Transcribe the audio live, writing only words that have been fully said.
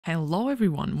Hello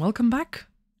everyone, welcome back.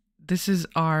 This is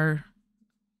our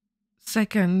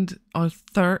second or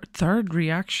third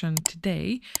reaction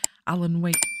today. Alan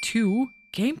Wake 2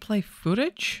 gameplay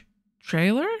footage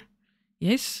trailer.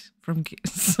 Yes, from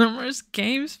Summer's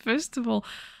Games Festival.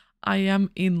 I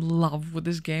am in love with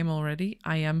this game already.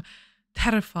 I am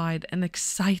terrified and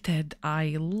excited.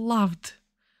 I loved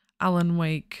Alan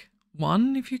Wake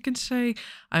 1, if you can say.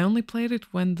 I only played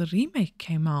it when the remake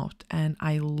came out and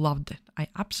I loved it. I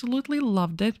absolutely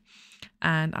loved it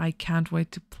and I can't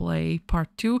wait to play part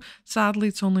 2. Sadly,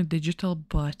 it's only digital,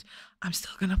 but I'm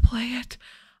still gonna play it.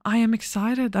 I am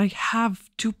excited. I have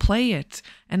to play it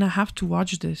and I have to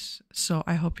watch this. So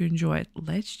I hope you enjoy it.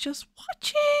 Let's just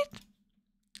watch it.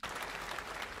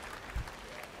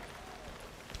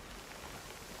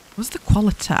 What's the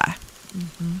quality?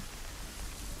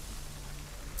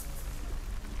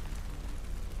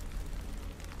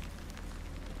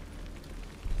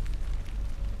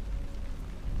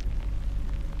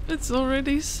 It's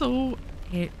already so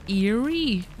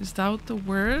eerie. Is that the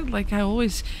word? Like, I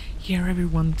always hear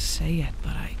everyone say it,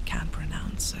 but I can't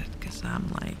pronounce it because I'm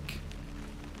like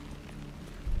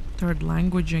third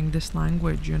languaging this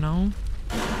language, you know?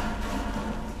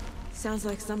 Sounds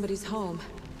like somebody's home.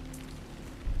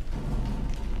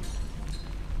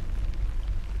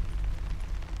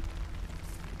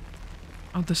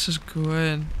 Oh, this is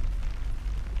good.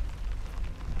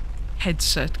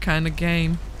 Headset kind of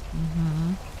game.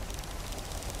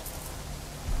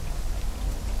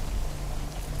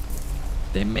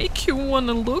 They make you want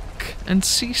to look and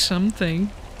see something.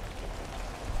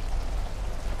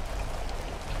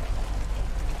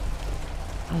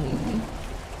 Oh.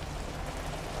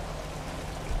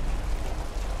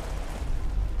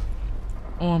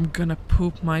 Oh, I'm gonna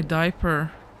poop my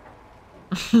diaper.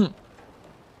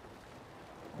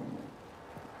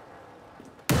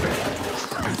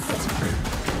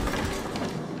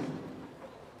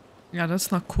 Yeah,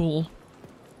 that's not cool.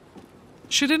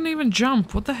 She didn't even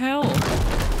jump. What the hell?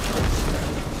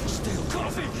 Still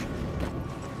coughing.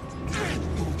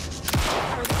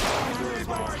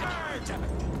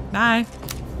 Bye.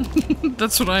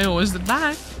 That's what I always did.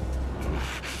 Bye.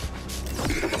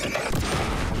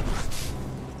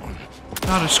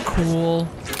 That is cool.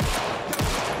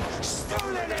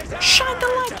 Shine the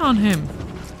light on him.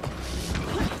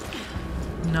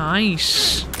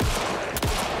 Nice.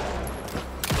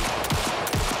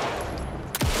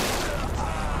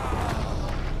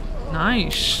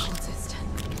 Nice. Cultist.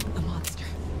 A monster.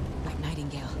 Like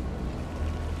Nightingale.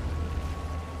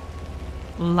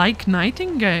 Like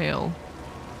Nightingale.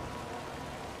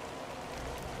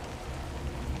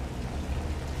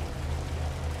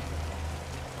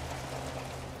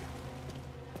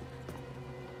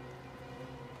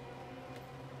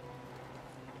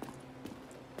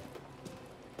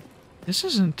 This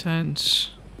is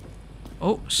intense.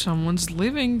 Oh, someone's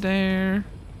living there.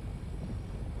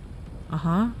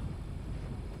 Uh-huh.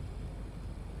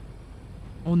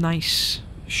 Oh, nice.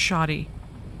 Shoddy.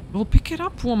 Well, pick it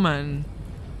up, woman.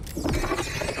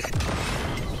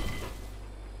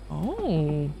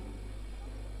 Oh.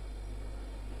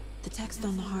 The text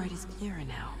on the heart is clearer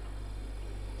now.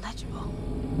 Legible.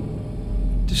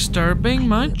 Disturbing I knew it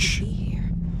much? would be here.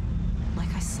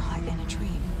 Like I saw it in a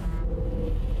dream.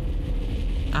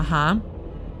 Uh-huh.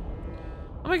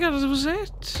 Oh my god, that was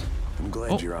it? I'm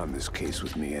glad you're on this case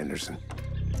with me, Anderson.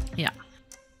 Yeah.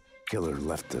 Killer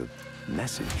left a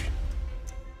message.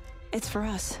 It's for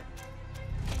us.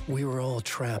 We were all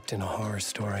trapped in a horror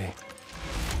story.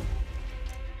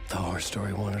 The horror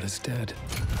story wanted us dead.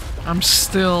 I'm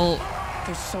still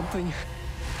There's something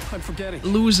I'm forgetting.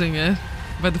 losing it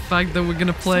by the fact that we're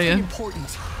gonna play Something it.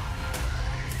 important.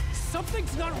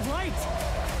 Something's not right.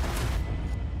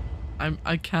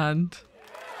 I can't.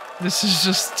 This is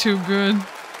just too good.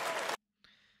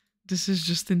 This is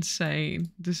just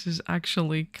insane. This is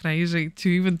actually crazy to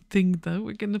even think that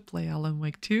we're gonna play Alan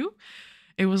Wake 2.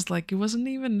 It was like, it wasn't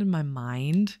even in my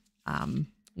mind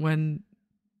when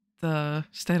the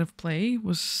state of play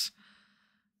was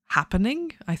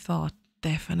happening. I thought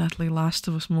definitely Last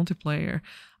of Us multiplayer.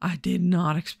 I did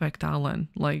not expect Alan.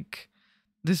 Like,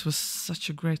 this was such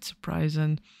a great surprise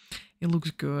and it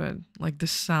looks good. Like the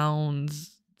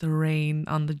sounds, the rain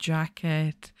on the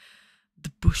jacket,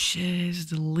 the bushes,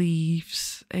 the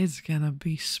leaves. It's gonna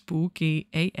be spooky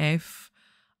AF.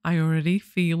 I already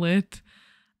feel it.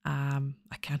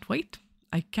 I can't wait.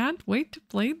 I can't wait to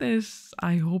play this.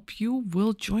 I hope you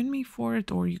will join me for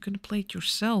it or you can play it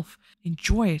yourself.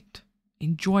 Enjoy it.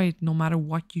 Enjoy it no matter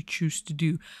what you choose to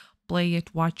do. Play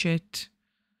it, watch it.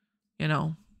 You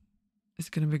know, it's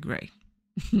gonna be great.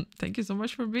 Thank you so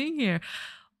much for being here.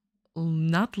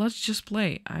 not let's just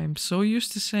play. I'm so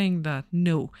used to saying that.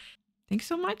 No. Thanks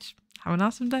so much. Have an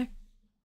awesome day.